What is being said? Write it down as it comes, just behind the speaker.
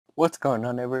What's going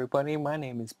on, everybody? My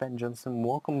name is Ben Johnson.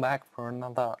 Welcome back for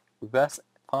another reverse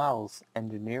files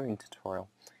engineering tutorial.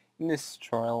 In this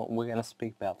tutorial we're going to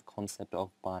speak about the concept of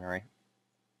binary,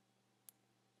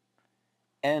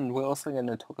 and we're also going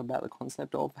to talk about the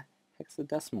concept of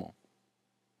hexadecimal.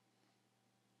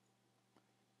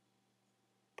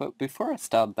 But before I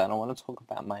start that, I want to talk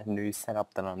about my new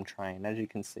setup that I'm trying. As you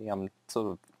can see, I'm sort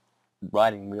of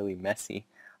writing really messy.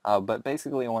 But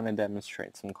basically I want to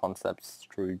demonstrate some concepts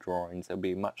through drawings. It'll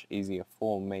be much easier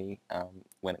for me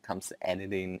when it comes to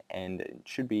editing, and it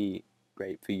should be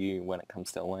great for you when it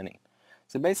comes to learning.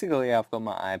 So basically I've got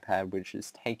my iPad, which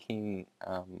is taking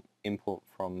input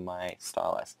from my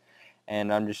stylus,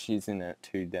 and I'm just using it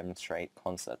to demonstrate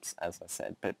concepts, as I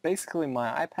said. But basically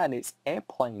my iPad is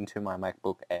airplaying to my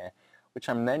MacBook Air, which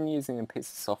I'm then using a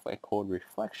piece of software called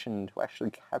Reflection to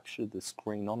actually capture the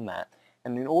screen on that.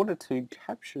 And in order to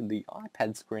capture the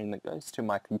iPad screen that goes to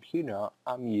my computer,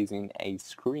 I'm using a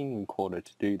screen recorder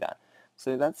to do that.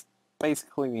 So that's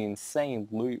basically the insane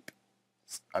loop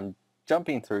I'm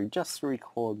jumping through just to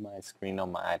record my screen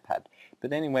on my iPad.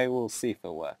 But anyway, we'll see if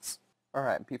it works.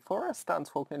 Alright, before I start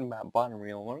talking about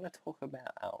binary, I want to talk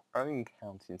about our own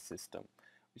counting system,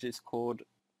 which is called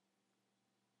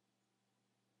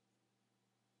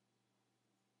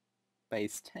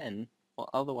base 10, or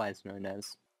otherwise known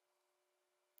as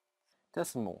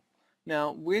decimal.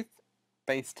 Now, with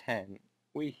base 10,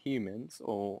 we humans,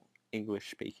 or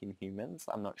English-speaking humans,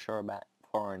 I'm not sure about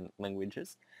foreign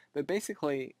languages, but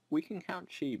basically we can count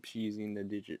sheep using the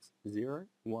digits 0,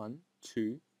 1,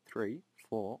 2, 3,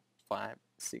 4, 5,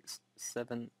 6,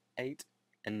 7, 8,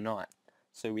 and 9.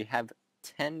 So we have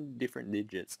 10 different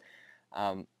digits.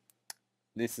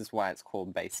 This is why it's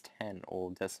called base 10,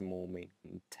 or decimal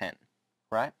meaning 10,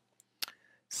 right?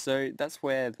 So that's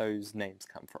where those names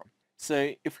come from.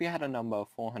 So if we had a number of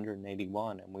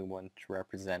 481 and we wanted to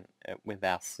represent it with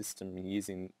our system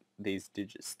using these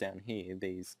digits down here,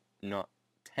 these not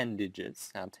 10 digits,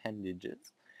 our 10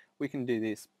 digits, we can do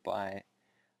this by,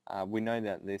 we know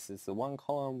that this is the 1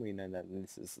 column, we know that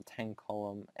this is the 10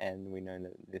 column, and we know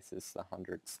that this is the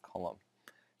hundreds column.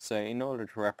 So in order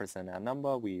to represent our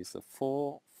number, we use the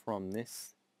 4 from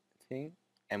this thing,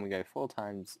 and we go 4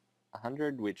 times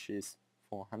 100, which is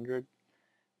 400.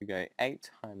 We go 8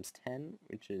 times 10,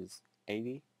 which is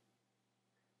 80.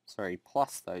 Sorry,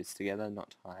 plus those together,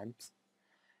 not times.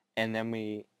 And then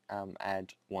we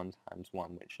add 1 times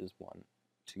 1, which is 1,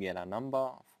 to get our number,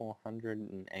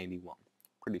 481.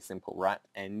 Pretty simple, right?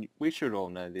 And we should all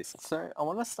know this. So I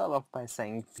want to start off by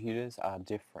saying computers are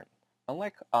different.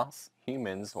 Unlike us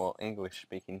humans, or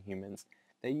English-speaking humans,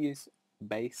 they use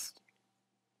base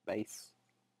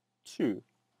 2,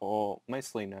 or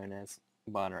mostly known as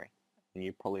binary. And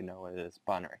you probably know it as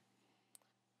binary.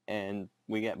 And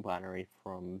we get binary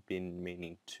from bin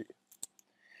meaning 2.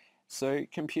 So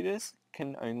computers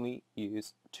can only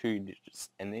use 2 digits,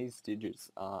 and these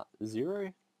digits are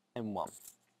 0 and 1.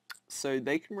 So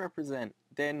they can represent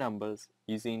their numbers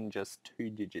using just 2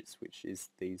 digits, which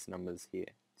is these numbers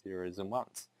here, zeros and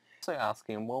ones. So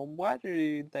asking, well, why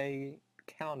do they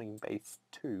count in base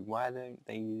 2? Why don't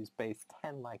they use base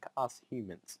 10 like us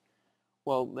humans?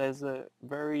 Well, there's a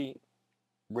very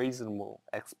reasonable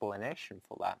explanation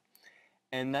for that,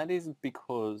 and that is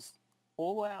because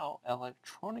all our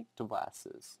electronic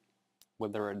devices,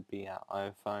 whether it be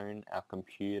our iPhone, our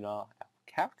computer, our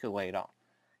calculator,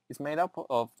 is made up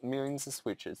of millions of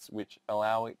switches which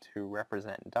allow it to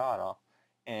represent data,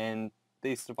 and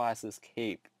these devices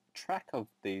keep track of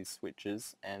these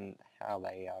switches and how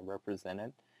they are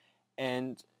represented,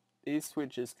 and these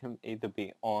switches can either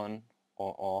be on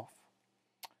or off,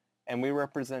 and we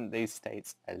represent these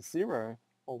states as 0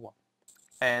 or 1.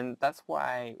 And that's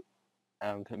why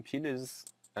computers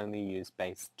only use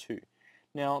base 2.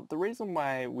 Now, the reason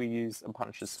why we use a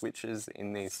bunch of switches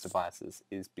in these devices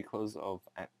is because of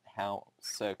how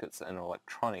circuits and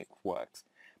electronic works.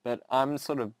 But I'm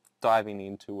sort of diving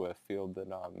into a field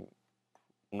that I'm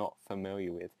not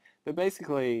familiar with. But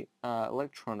basically,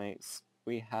 electronics,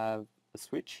 we have a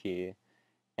switch here,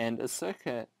 and a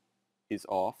circuit is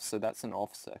off, so that's an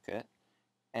off circuit,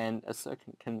 and a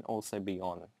circuit can also be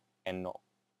on and not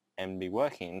and be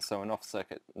working, so an off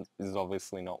circuit is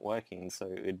obviously not working,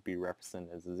 so it would be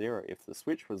represented as a 0 if the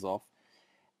switch was off,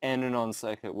 and an on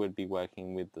circuit would be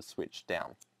working with the switch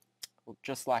down,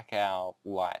 just like our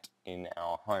light in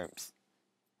our homes.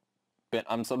 But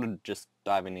I'm sort of just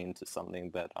diving into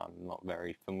something that I'm not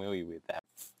very familiar with there.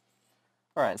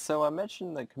 Alright, so I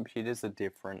mentioned that computers are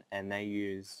different and they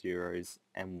use zeros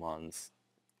and ones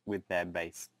with their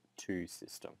base 2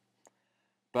 system.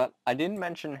 But I didn't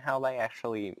mention how they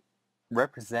actually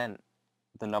represent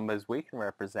the numbers we can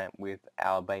represent with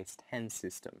our base 10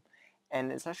 system.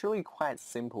 And it's actually quite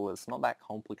simple, it's not that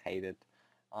complicated,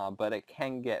 but it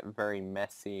can get very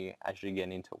messy as you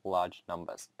get into large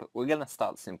numbers. But we're going to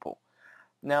start simple.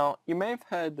 Now, you may have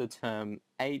heard the term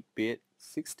 8-bit,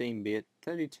 16-bit,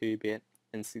 32-bit,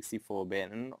 and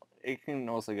 64-bit, and it can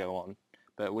also go on,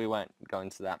 but we won't go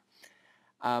into that.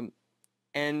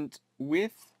 And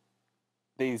with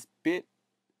these bit,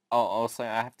 also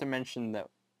I have to mention that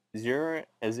a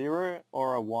 0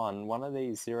 or a 1, one of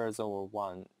these zeros or a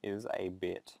 1 is a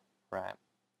bit, right?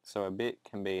 So a bit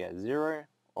can be a 0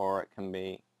 or it can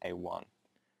be a 1,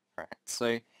 right?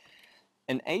 So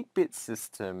an 8-bit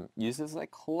system uses a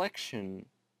collection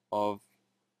of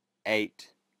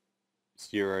 8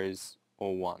 zeros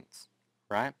or 1s,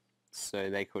 right? So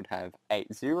they could have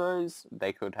 8 zeros,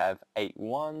 they could have 8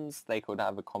 1s, they could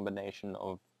have a combination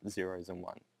of zeros and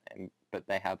 1, but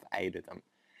they have 8 of them.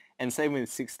 And same with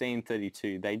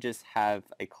 1632, they just have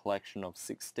a collection of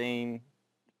 16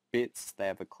 bits, they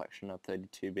have a collection of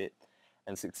 32-bit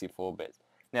and 64 bits.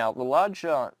 Now the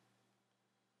larger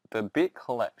the bit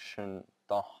collection,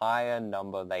 the higher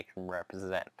number they can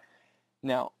represent.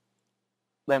 Now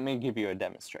let me give you a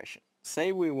demonstration.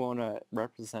 Say we want to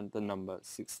represent the number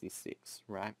 66,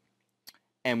 right?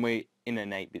 And we're in an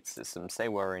 8-bit system. Say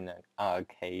we're in an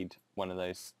arcade, one of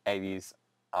those 80s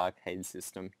arcade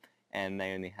system, and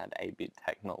they only had 8-bit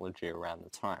technology around the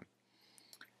time.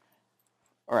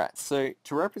 Alright, so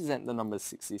to represent the number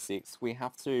 66, we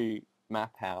have to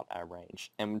map out our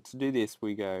range. And to do this,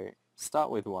 we go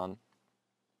start with 1,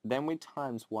 then we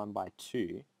times 1 by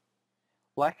 2,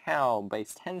 like our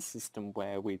base 10 system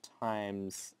where we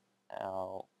times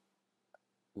our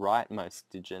rightmost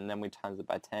digit, and then we times it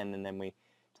by 10, and then we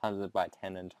times it by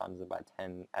 10 and times it by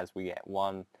 10 as we get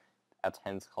 1, our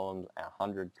tens column, our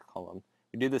hundreds column.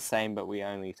 We do the same, but we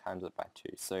only times it by 2.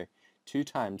 So 2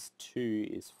 times 2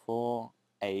 is 4,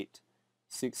 8,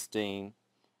 16,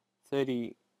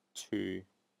 32,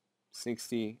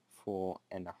 64,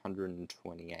 and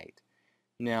 128.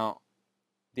 Now,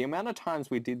 the amount of times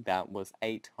we did that was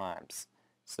 8 times.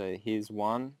 So here's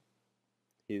 1,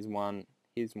 here's 1,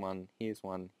 here's 1, here's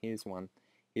 1, here's 1,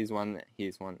 here's 1,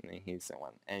 here's 1, and here's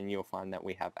 1. And you'll find that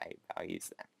we have 8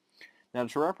 values there. Now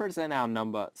to represent our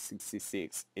number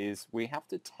 66 is we have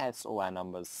to test all our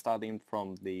numbers starting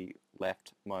from the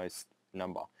leftmost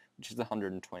number, which is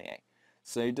 128.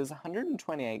 So does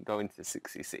 128 go into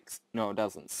 66? No, it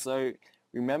doesn't. So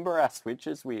remember our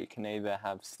switches, we can either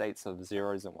have states of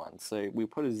zeros and ones. So we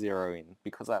put a 0 in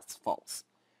because that's false,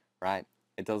 right?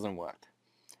 It doesn't work.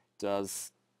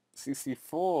 Does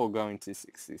 64 go into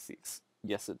 66?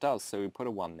 Yes, it does. So we put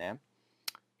a 1 there.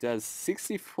 Does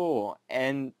 64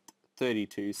 and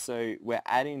 32, so we're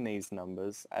adding these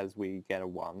numbers as we get a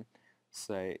 1.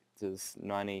 So does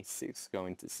 96 go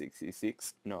into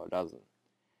 66? No, it doesn't.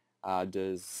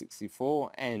 Does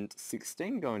 64 and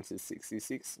 16 go into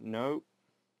 66? No.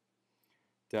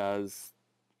 Does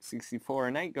 64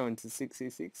 and 8 go into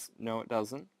 66? No, it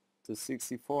doesn't. Does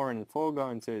 64 and 4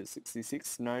 go into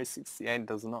 66? No, 68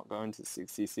 does not go into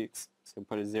 66, so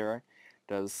put a 0.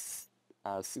 Does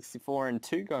 64 and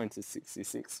 2 go into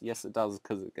 66? Yes, it does,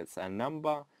 because it gets our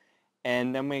number.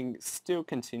 And then we still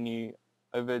continue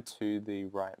over to the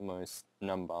rightmost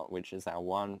number, which is our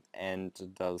 1. And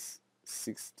does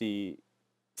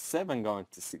 67 go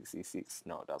into 66?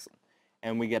 No, it doesn't.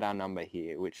 And we get our number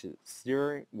here, which is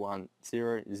 0, 1,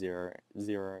 0, 0,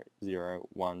 0, 0,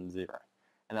 1, 0.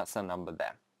 And that's our number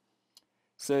there.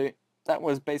 So that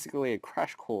was basically a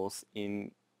crash course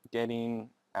in getting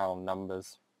our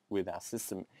numbers with our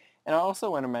system. And I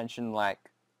also want to mention, like,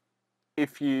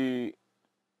 if you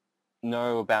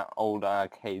know about old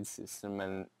arcade system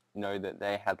and know that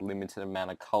they had limited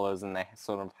amount of colors and they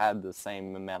sort of had the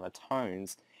same amount of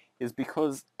tones, is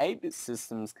because 8-bit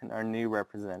systems can only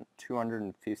represent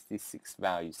 256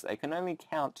 values. They can only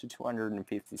count to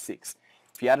 256.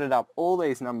 If you added up all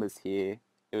these numbers here,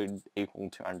 it would equal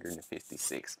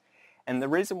 256. And the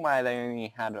reason why they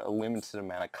only had a limited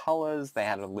amount of colors, they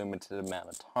had a limited amount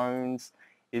of tones,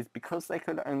 is because they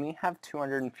could only have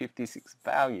 256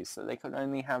 values. So they could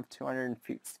only have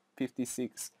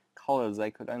 256 colors,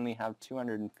 they could only have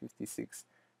 256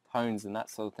 tones and that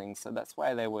sort of thing. So that's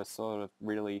why they were sort of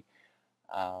really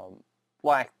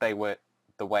like they were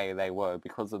the way they were,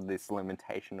 because of this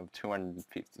limitation of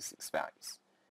 256 values.